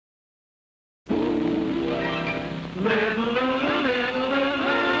Little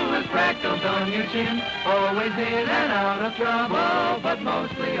Lulu, with freckles on your chin, always in and out of trouble, but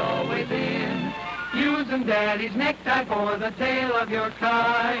mostly always in. Using Daddy's necktie for the tail of your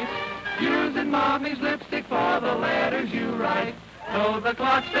kite, using Mommy's lipstick for the letters you write. Though the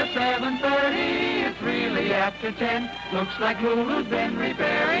clock says 7:30, it's really after 10. Looks like Lulu's been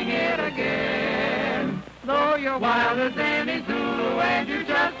repairing it again. Though you're wild as any Zulu and you're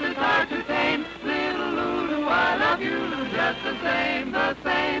just as hard to tame, little Lulu, I love you just the same, the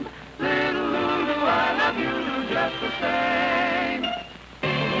same. Little Lulu, I love you just the same.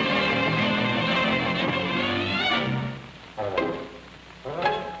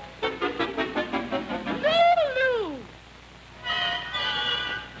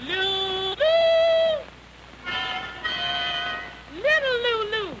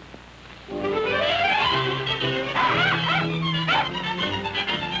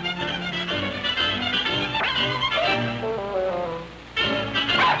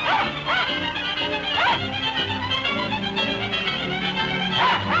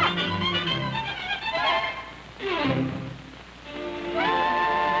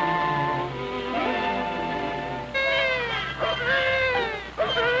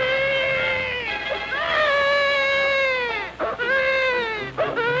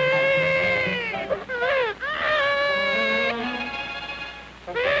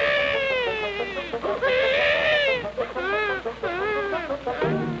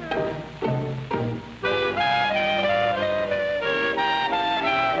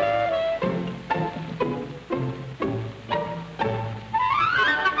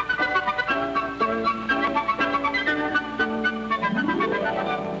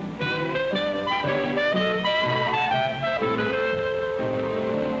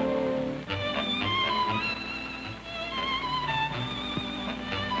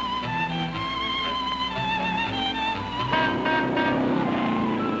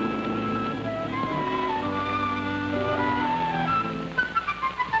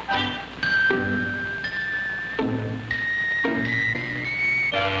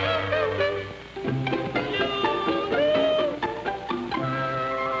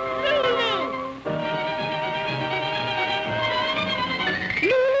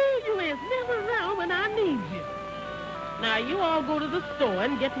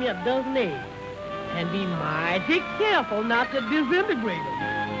 And get me a dozen eggs. And be mighty careful not to disintegrate them.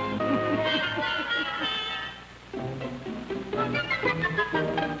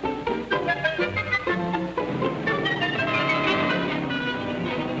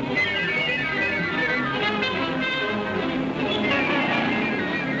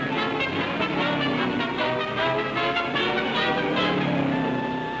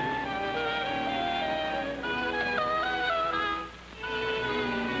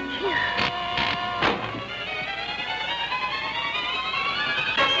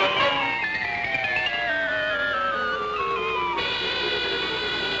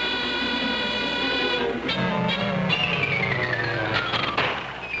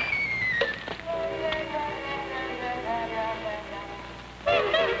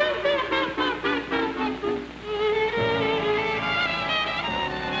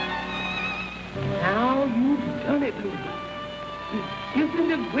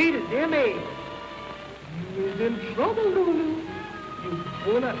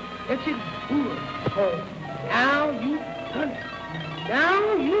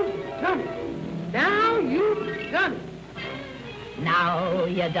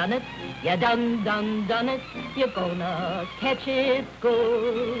 You done it, you're gonna catch it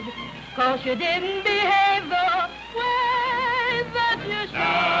good. 'Cause you didn't behave the way that you should.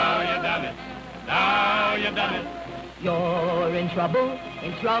 Now you done it, now you done it. You're in trouble,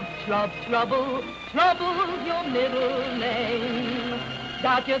 trouble's your middle name.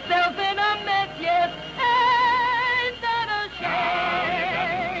 Got yourself in a mess, yes, ain't that a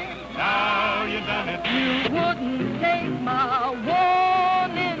shame? Now you done it. You wouldn't take my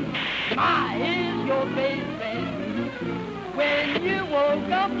warning. My is your best friend. When you woke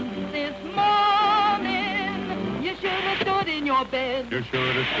up this morning, you should have stood in your bed. You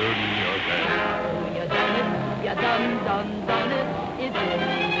should have stood in your bed. Now you done it, you done it. It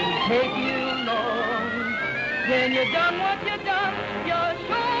didn't take you long. When you done what you done, you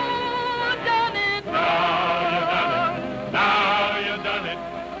sure done it wrong. Now you done it.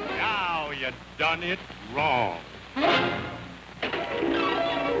 Now you done it wrong.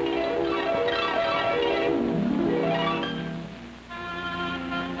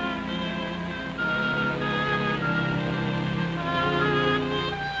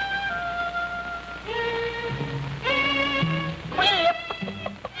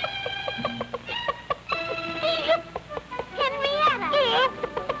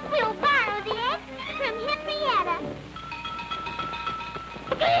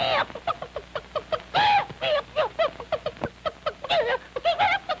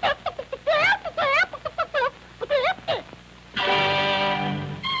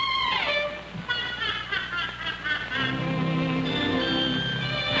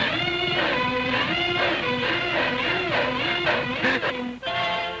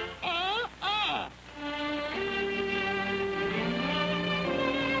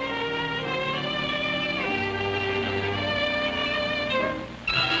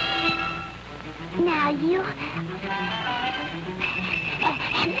 you.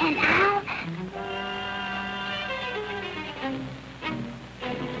 And I'll...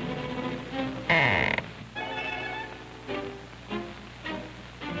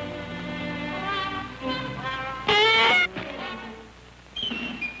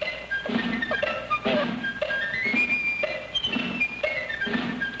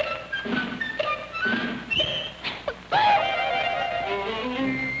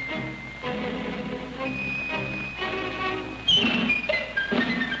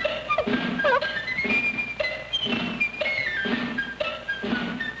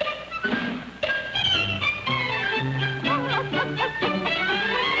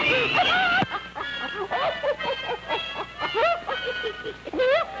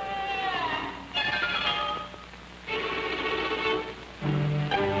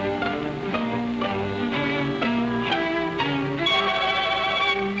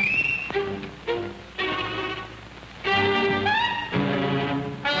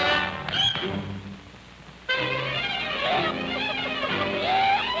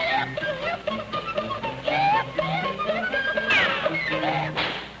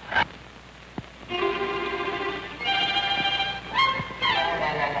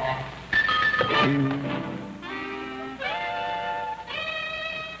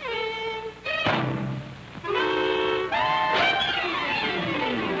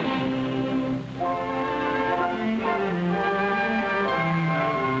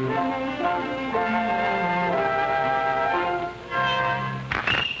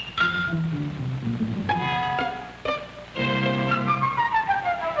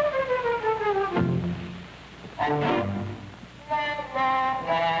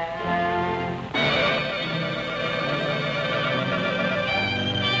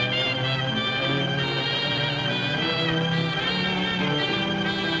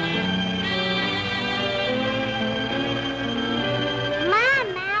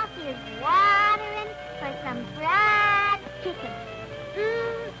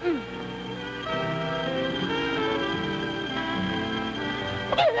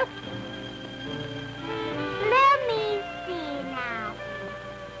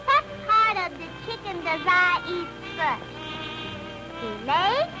 Does I eat first? The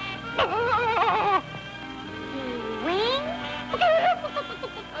legs? The wings?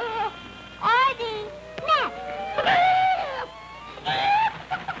 Or the neck?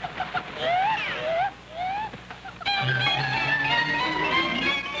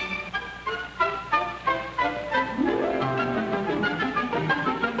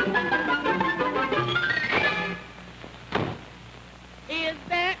 Is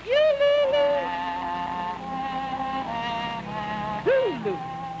that you, Lulu? Lulu.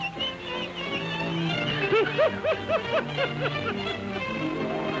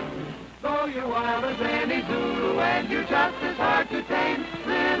 Though you're wild as any Zulu and you're just as hard to tame,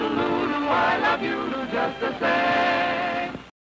 little Lulu, I love you just the same.